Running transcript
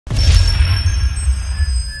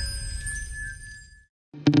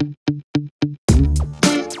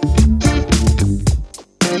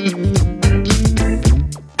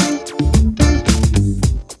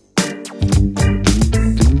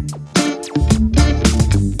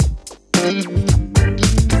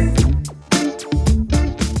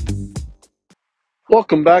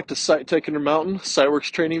Welcome back to Site Tech Intermountain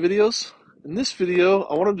Siteworks training videos. In this video,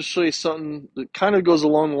 I wanted to show you something that kind of goes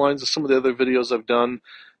along the lines of some of the other videos I've done,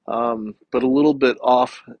 but a little bit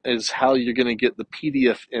off is how you're going to get the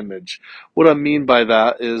PDF image. What I mean by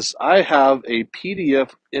that is I have a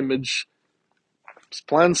PDF image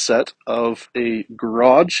plan set of a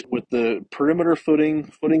garage with the perimeter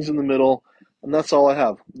footings in the middle, and that's all I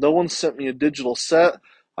have. No one sent me a digital set.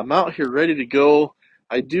 I'm out here ready to go.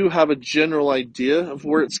 I do have a general idea of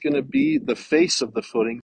where it's going to be, the face of the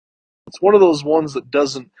footing. It's one of those ones that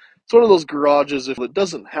doesn't, it's one of those garages if it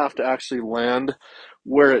doesn't have to actually land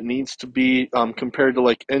where it needs to be compared to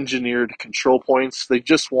like engineered control points. They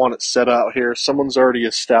just want it set out here. Someone's already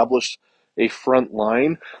established a front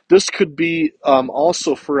line. This could be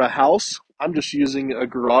also for a house. I'm just using a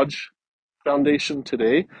garage foundation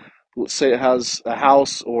today. Let's say it has a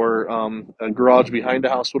house or a garage behind a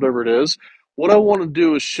house, whatever it is. What I want to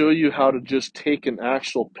do is show you how to just take an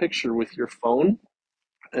actual picture with your phone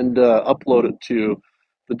and upload it to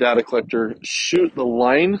the data collector. Shoot the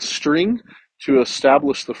line string to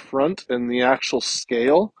establish the front and the actual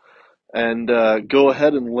scale, and go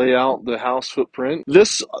ahead and lay out the house footprint.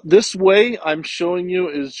 This way I'm showing you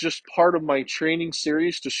is just part of my training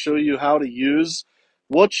series to show you how to use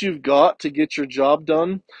what you've got to get your job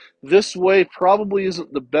done. This way probably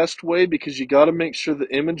isn't the best way because you got to make sure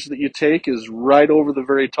the image that you take is right over the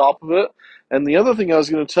very top of it. And the other thing I was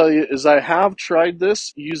going to tell you is I have tried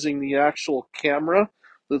this using the actual camera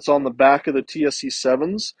that's on the back of the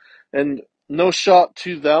TSC7s, and no shot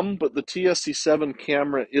to them, but the TSC7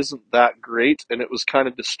 camera isn't that great, and it was kind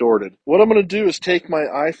of distorted. What I'm going to do is take my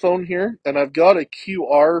iPhone here, and I've got a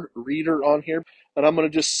QR reader on here, and I'm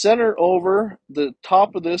going to just center over the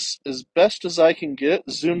top of this as best as I can get,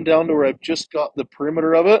 zoom down to where I've just got the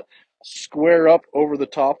perimeter of it, square up over the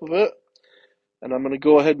top of it, and I'm going to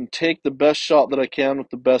go ahead and take the best shot that I can with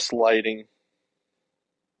the best lighting.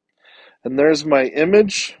 And there's my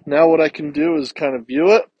image. Now what I can do is kind of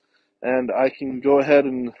view it, and I can go ahead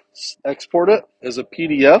and export it as a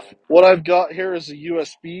PDF. What I've got here is a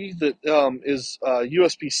USB that is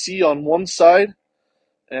USB-C on one side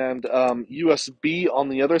and USB on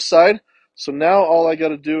the other side. So now all I got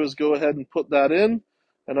to do is go ahead and put that in,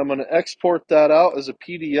 and I'm going to export that out as a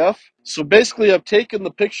PDF. So basically I've taken the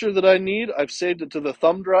picture that I need, I've saved it to the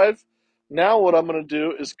thumb drive. Now what I'm going to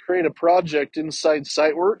do is create a project inside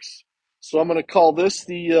Siteworks. So I'm going to call this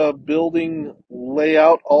the building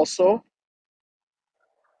layout also.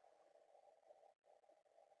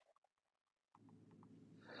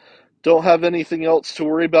 Don't have anything else to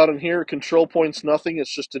worry about in here. Control points, nothing.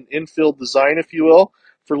 It's just an infill design, if you will.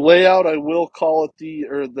 For layout, I will call it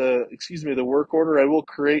the work order. I will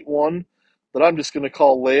create one that I'm just going to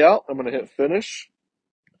call layout. I'm going to hit finish.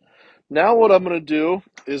 Now what I'm going to do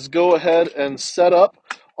is go ahead and set up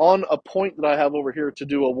on a point that I have over here to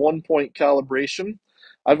do a 1-point calibration.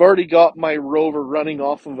 I've already got my rover running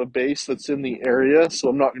off of a base that's in the area, so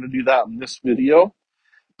I'm not going to do that in this video.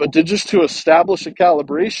 But to establish a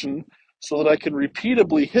calibration so that I can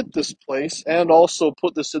repeatably hit this place and also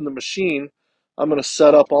put this in the machine, I'm going to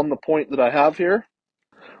set up on the point that I have here.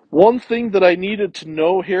 One thing that I needed to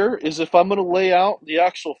know here is if I'm going to lay out the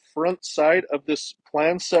actual front side of this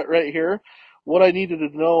plan set right here, what I needed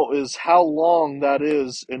to know is how long that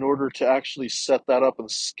is in order to actually set that up and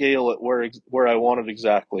scale it where I want it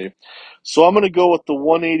exactly. So I'm going to go with the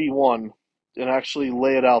 181 and actually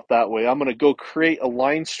lay it out that way. I'm going to go create a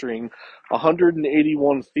line string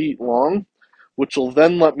 181 feet long, which will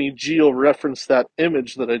then let me geo-reference that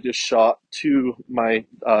image that I just shot to my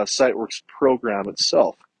Siteworks program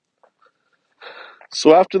itself.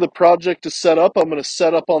 So after the project is set up, I'm going to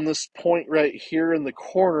set up on this point right here in the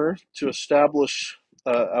corner to establish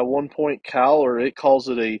a 1-point cal, or it calls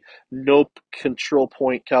it a NOPE control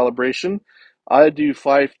point calibration. I do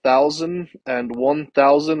 5,000 and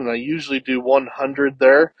 1,000, and I usually do 100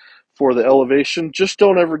 there for the elevation. Just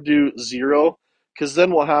don't ever do 0, because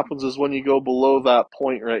then what happens is when you go below that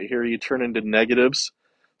point right here, you turn into negatives.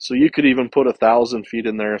 So you could even put 1,000 feet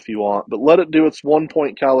in there if you want, but let it do its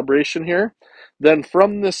 1-point calibration here. Then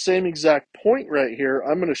from this same exact point right here,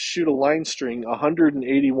 I'm going to shoot a line string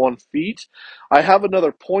 181 feet. I have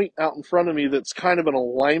another point out in front of me that's kind of an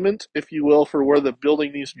alignment, if you will, for where the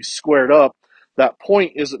building needs to be squared up. That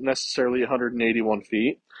point isn't necessarily 181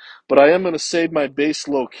 feet, but I am going to save my base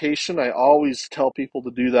location. I always tell people to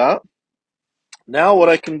do that. Now what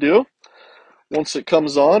I can do, once it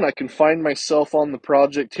comes on, I can find myself on the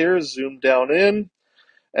project here, zoom down in,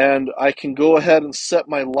 and I can go ahead and set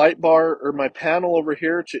my light bar or my panel over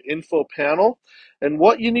here to info panel. And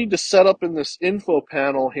what you need to set up in this info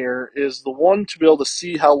panel here is the one to be able to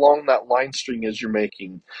see how long that line string is you're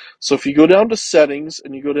making. So if you go down to settings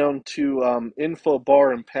and you go down to info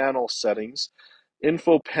bar and panel settings,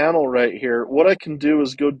 info panel right here, what I can do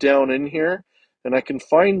is go down in here and I can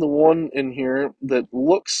find the one in here that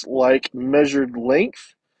looks like measured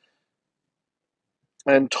length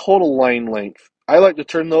and total line length. I like to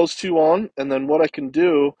turn those two on, and then what I can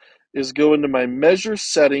do is go into my measure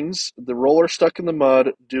settings, the roller stuck in the mud,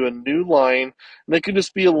 do a new line, and it could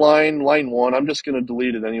just be a line 1. I'm just going to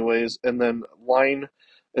delete it anyways, and then line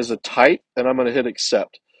as a type, and I'm going to hit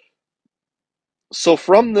accept. So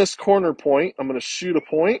from this corner point, I'm going to shoot a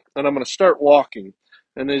point, and I'm going to start walking.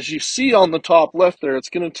 And as you see on the top left there, it's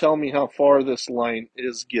going to tell me how far this line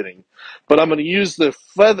is getting. But I'm going to use the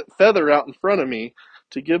feather out in front of me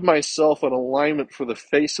to give myself an alignment for the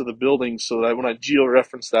face of the building so that when I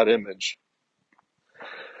geo-reference that image.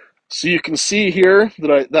 So you can see here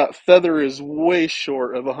that that feather is way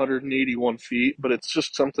short of 181 feet, but it's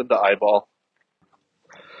just something to eyeball.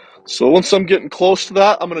 So once I'm getting close to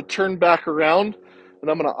that, I'm going to turn back around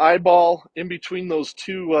and I'm going to eyeball in between those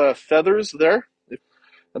two feathers there.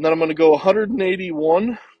 And then I'm going to go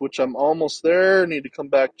 181, which I'm almost there. I need to come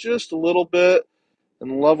back just a little bit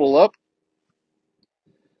and level up.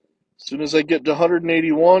 As soon as I get to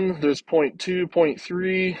 181, there's 0.2,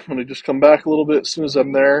 0.3. I'm going to just come back a little bit. As soon as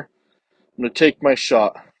I'm there, I'm going to take my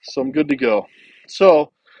shot. So I'm good to go.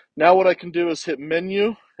 So now what I can do is hit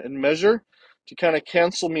menu and measure to kind of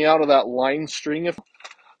cancel me out of that line string.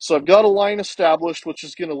 So I've got a line established, which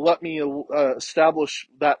is going to let me establish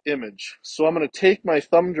that image. So I'm going to take my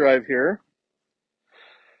thumb drive here,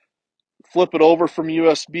 flip it over from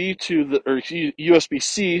USB to the or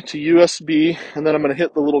USB-C to USB, and then I'm going to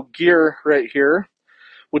hit the little gear right here,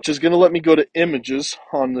 which is going to let me go to images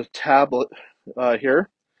on the tablet here.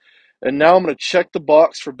 And now I'm going to check the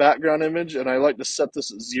box for background image, and I like to set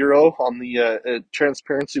this at 0 on the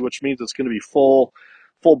transparency, which means it's going to be full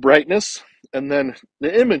brightness. And then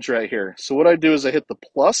the image right here. So what I do is I hit the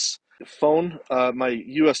plus phone, my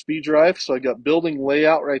USB drive. So I got building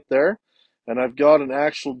layout right there, and I've got an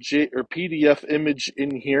actual PDF image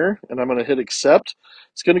in here, and I'm going to hit accept.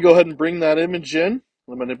 It's going to go ahead and bring that image in.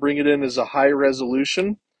 I'm going to bring it in as a high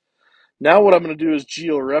resolution. Now what I'm going to do is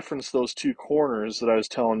geo-reference those two corners that I was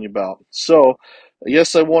telling you about. So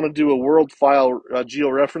yes, I want to do a world file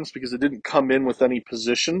geo-reference because it didn't come in with any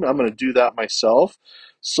position. I'm going to do that myself.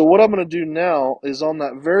 So what I'm going to do now is on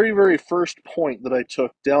that very, very first point that I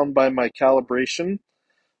took down by my calibration,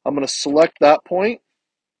 I'm going to select that point.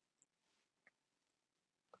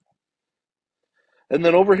 And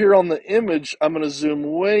then over here on the image, I'm going to zoom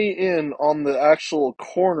way in on the actual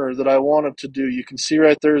corner that I wanted to do. You can see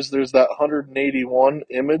right there's that 181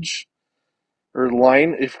 image. Or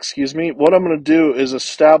line, excuse me. What I'm going to do is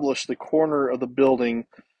establish the corner of the building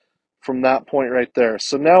from that point right there.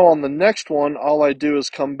 So now on the next one, all I do is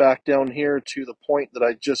come back down here to the point that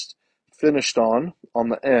I just finished on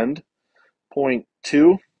the end,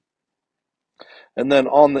 0.2. And then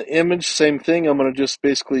on the image, same thing. I'm going to just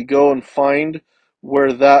basically go and find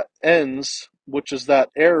where that ends, which is that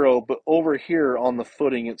arrow, but over here on the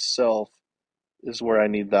footing itself is where I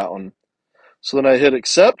need that one. So then I hit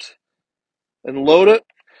accept and load it.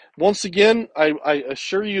 Once again, I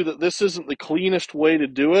assure you that this isn't the cleanest way to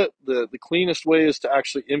do it. The cleanest way is to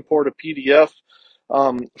actually import a PDF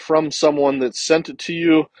from someone that sent it to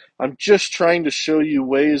you. I'm just trying to show you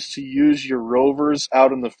ways to use your rovers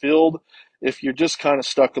out in the field if you're just kind of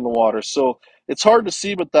stuck in the water. So it's hard to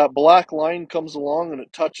see, but that black line comes along and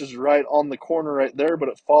it touches right on the corner right there, but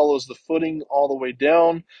it follows the footing all the way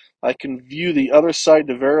down. I can view the other side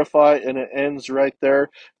to verify, and it ends right there.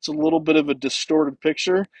 It's a little bit of a distorted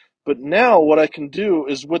picture, but now what I can do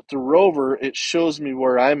is with the rover, it shows me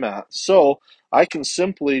where I'm at. So I can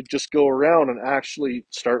simply just go around and actually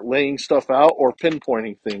start laying stuff out or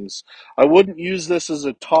pinpointing things. I wouldn't use this as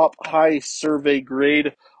a top high survey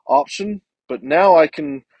grade option, but now I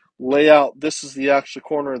can lay out, this is the actual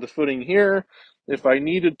corner of the footing here. If I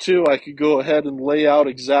needed to, I could go ahead and lay out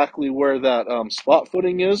exactly where that spot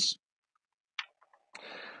footing is.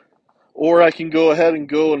 Or I can go ahead and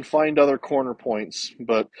go and find other corner points.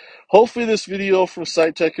 But hopefully this video from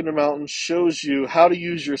SiteTech Intermountain shows you how to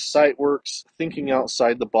use your Siteworks thinking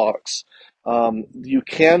outside the box. You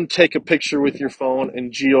can take a picture with your phone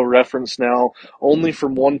and geo-reference now only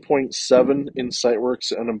from 1.7 in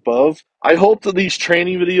Siteworks and above. I hope that these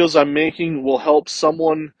training videos I'm making will help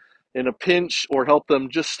someone in a pinch or help them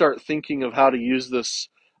just start thinking of how to use this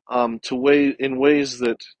in ways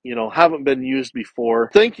that haven't been used before.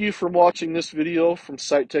 Thank you for watching this video from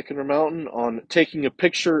SiteTech Intermountain on taking a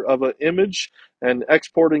picture of an image and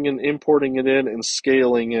exporting and importing it in and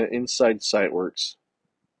scaling it inside Siteworks.